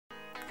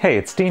Hey,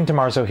 it's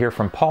DiMarzo here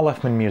from Paul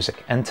Effman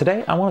Music, and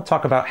today I want to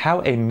talk about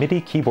how a MIDI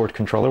keyboard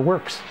controller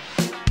works.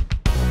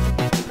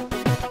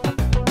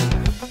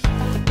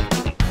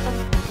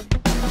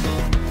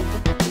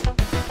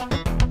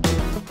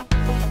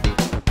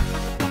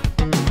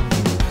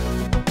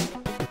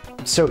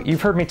 So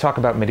you've heard me talk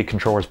about MIDI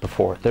controllers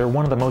before. They're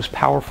one of the most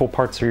powerful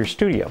parts of your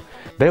studio.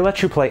 They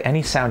let you play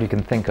any sound you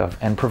can think of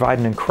and provide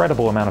an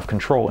incredible amount of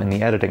control in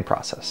the editing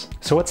process.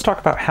 So let's talk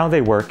about how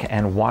they work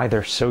and why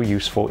they're so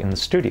useful in the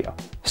studio.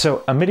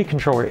 So a MIDI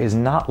controller is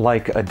not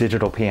like a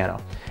digital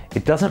piano.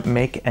 It doesn't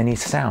make any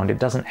sound. It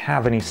doesn't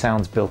have any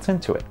sounds built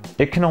into it.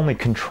 It can only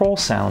control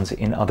sounds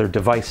in other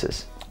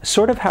devices.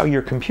 Sort of how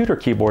your computer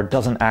keyboard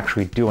doesn't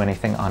actually do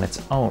anything on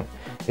its own.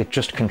 It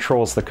just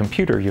controls the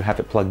computer you have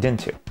it plugged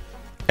into.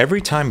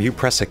 Every time you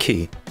press a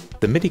key,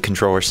 the MIDI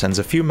controller sends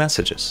a few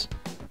messages.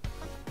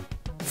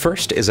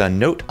 First is a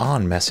note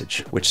on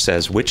message, which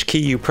says which key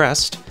you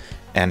pressed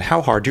and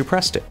how hard you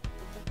pressed it.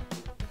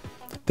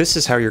 This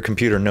is how your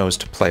computer knows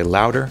to play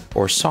louder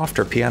or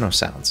softer piano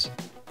sounds.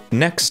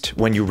 Next,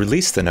 when you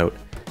release the note,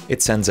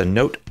 it sends a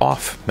note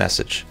off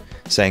message,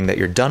 saying that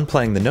you're done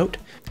playing the note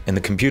and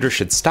the computer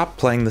should stop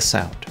playing the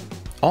sound.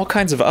 All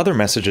kinds of other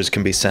messages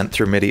can be sent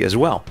through MIDI as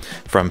well,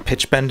 from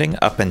pitch bending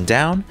up and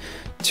down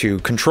to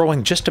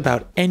controlling just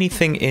about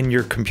anything in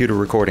your computer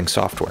recording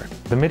software.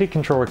 The MIDI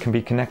controller can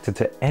be connected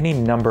to any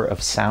number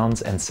of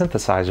sounds and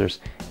synthesizers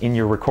in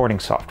your recording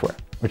software,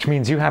 which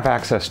means you have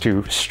access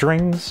to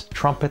strings,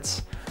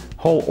 trumpets,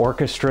 whole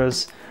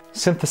orchestras,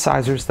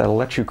 synthesizers that'll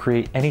let you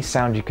create any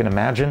sound you can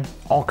imagine,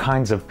 all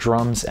kinds of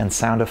drums and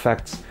sound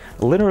effects,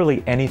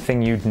 literally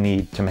anything you'd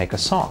need to make a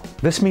song.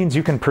 This means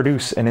you can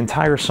produce an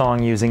entire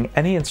song using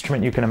any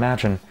instrument you can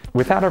imagine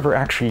without ever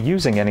actually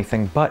using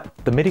anything but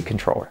the MIDI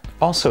controller.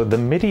 Also, the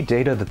MIDI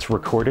data that's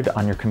recorded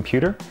on your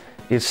computer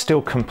is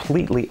still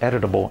completely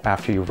editable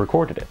after you've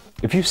recorded it.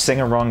 If you sing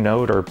a wrong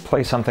note or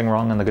play something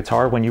wrong on the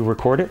guitar when you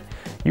record it,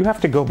 you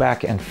have to go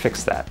back and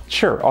fix that.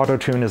 Sure,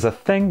 auto-tune is a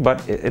thing,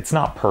 but it's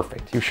not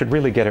perfect. You should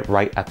really get it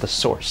right at the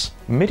source.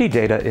 MIDI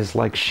data is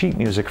like sheet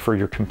music for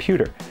your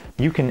computer.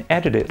 You can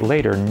edit it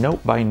later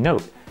note by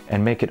note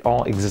and make it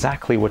all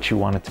exactly what you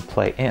want it to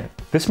play in.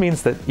 This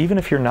means that even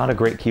if you're not a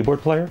great keyboard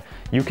player,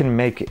 you can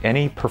make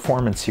any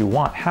performance you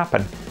want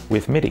happen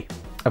with MIDI.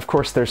 Of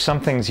course, there's some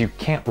things you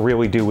can't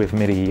really do with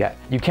MIDI yet.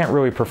 You can't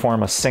really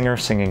perform a singer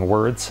singing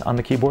words on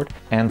the keyboard,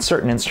 and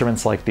certain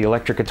instruments like the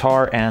electric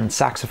guitar and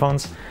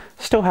saxophones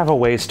still have a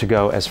ways to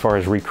go as far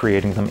as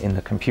recreating them in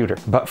the computer.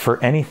 But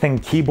for anything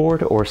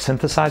keyboard or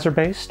synthesizer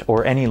based,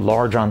 or any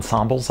large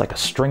ensembles like a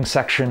string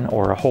section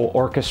or a whole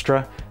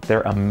orchestra,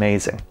 they're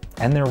amazing.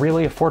 And they're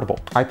really affordable.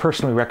 I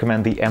personally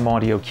recommend the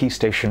M-Audio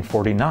KeyStation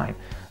 49.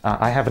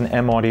 I have an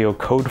M-Audio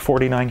Code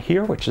 49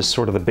 here, which is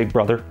sort of the big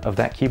brother of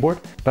that keyboard,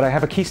 but I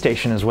have a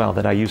KeyStation as well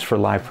that I use for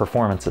live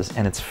performances,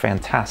 and it's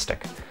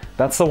fantastic.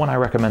 That's the one I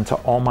recommend to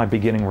all my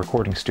beginning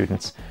recording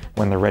students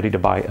when they're ready to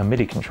buy a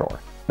MIDI controller.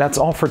 That's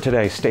all for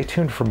today. Stay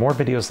tuned for more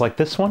videos like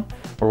this one,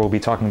 where we'll be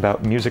talking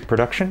about music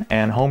production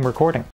and home recording.